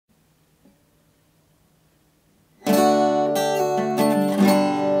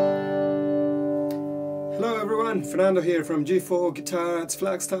everyone, Fernando here from G4 Guitar Arts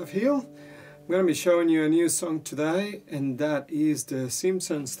Flagstaff Hill. I'm going to be showing you a new song today, and that is the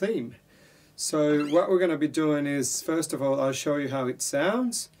Simpsons theme. So what we're going to be doing is, first of all, I'll show you how it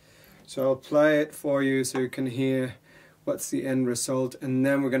sounds. So I'll play it for you so you can hear what's the end result, and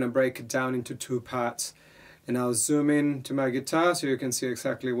then we're going to break it down into two parts. And I'll zoom in to my guitar so you can see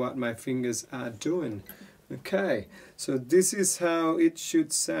exactly what my fingers are doing. Okay, so this is how it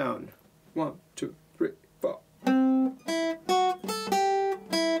should sound. 1, 2, 3, 4.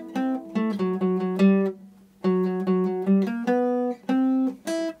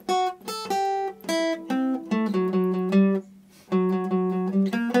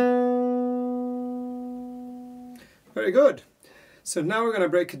 Very good. So now we're going to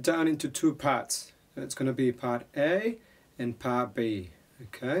break it down into two parts. It's going to be part A and part B.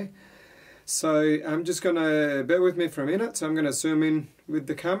 Okay. So I'm just going to bear with me for a minute. So I'm going to zoom in with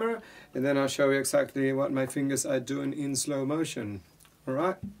the camera, and then I'll show you exactly what my fingers are doing in slow motion.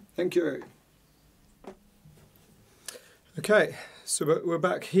 Alright, thank you. Okay, so we're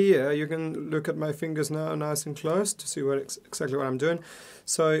back here. You can look at my fingers now nice and close to see exactly what I'm doing.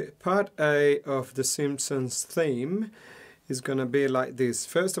 So part A of the Simpsons theme is going to be like this.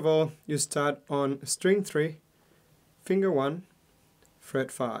 First of all, you start on string 3, finger 1,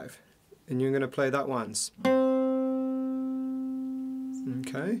 fret 5. And you're going to play that once.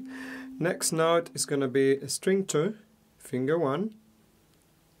 Okay. Next note is going to be a string 2, finger 1,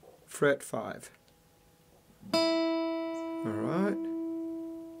 fret 5. Alright.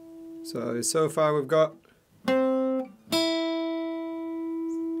 So far we've got.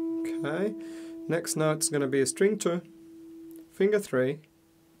 Okay. Next note is going to be a string 2, finger 3,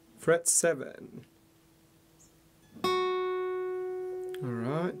 fret 7.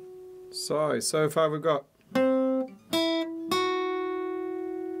 Alright. So far we've got. There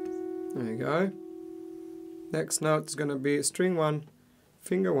you go. Next note is going to be string 1,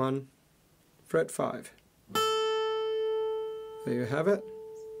 finger 1, fret 5. There you have it.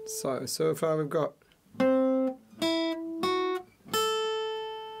 So far we've got.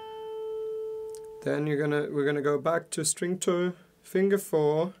 Then we're gonna go back to string 2, finger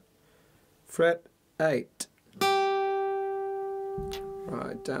 4, fret 8.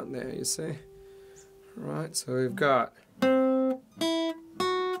 Right down there, you see. Right, so we've got.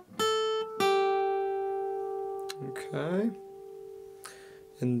 Okay.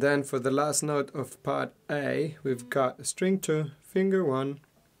 And then for the last note of part A, we've got string 2, finger 1,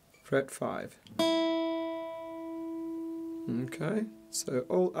 fret 5. Okay, so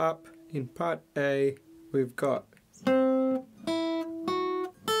all up in part A, we've got.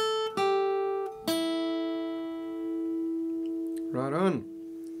 Right on.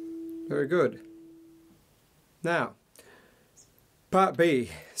 Very good. Now, part B.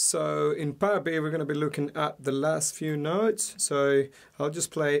 So in part B we're going to be looking at the last few notes. So I'll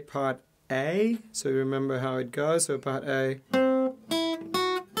just play part A, so you remember how it goes. So part A.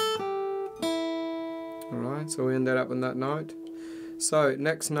 Alright, so we ended up on that note. So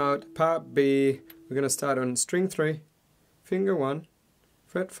next note, part B, we're going to start on string 3, finger 1,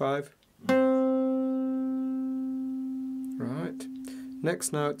 fret 5. Right.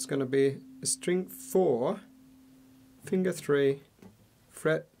 Next note is going to be string 4, finger 3,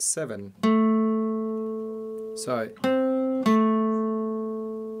 fret 7. So,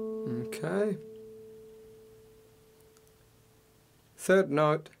 okay. Third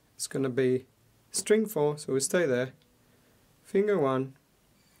note is going to be string 4, so we stay there, finger 1,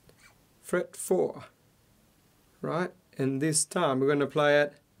 fret 4. Right, and this time we're going to play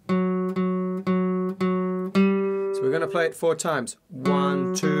it. We're going to play it 4 times.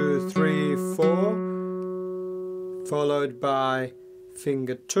 1, 2, 3, 4. Followed by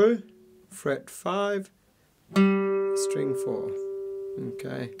finger 2, fret 5, string 4.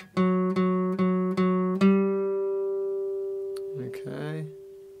 Okay. Okay.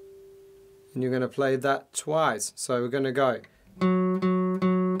 And you're going to play that twice. So we're going to go.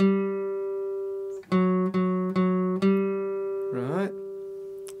 Right.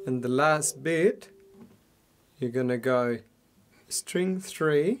 And the last bit, you're going to go string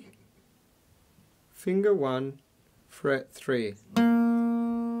 3, finger 1, fret 3.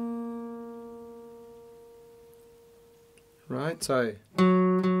 Right, so.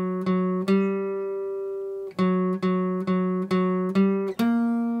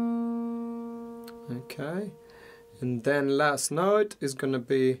 Okay, and then last note is going to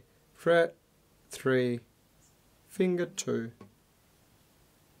be fret 3, finger 2.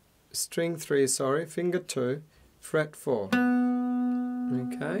 String 3, sorry, finger 2, fret 4.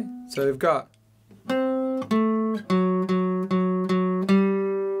 Okay, so we've got.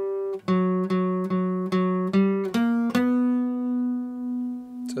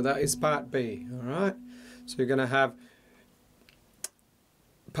 that is part B. All right. So you're gonna have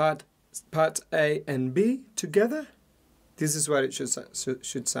part A and B together. This is what it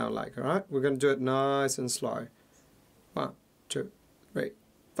should sound like. All right. We're gonna do it nice and slow. 1, 2, 3,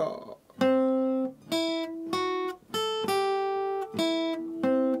 4.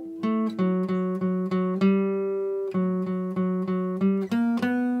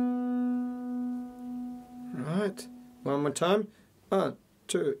 Right. One more time. 1,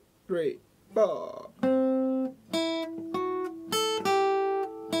 2, 3, 4.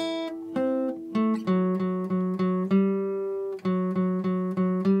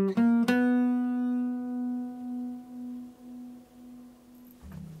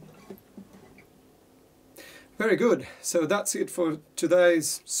 Very good. So that's it for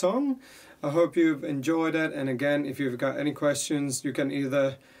today's song. I hope you've enjoyed it. And again, if you've got any questions, you can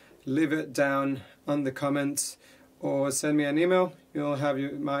either leave it down on the comments or send me an email. You'll have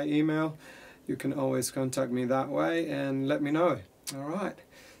my email. You can always contact me that way and let me know. All right.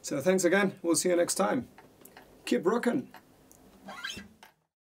 So thanks again. We'll see you next time. Keep rocking.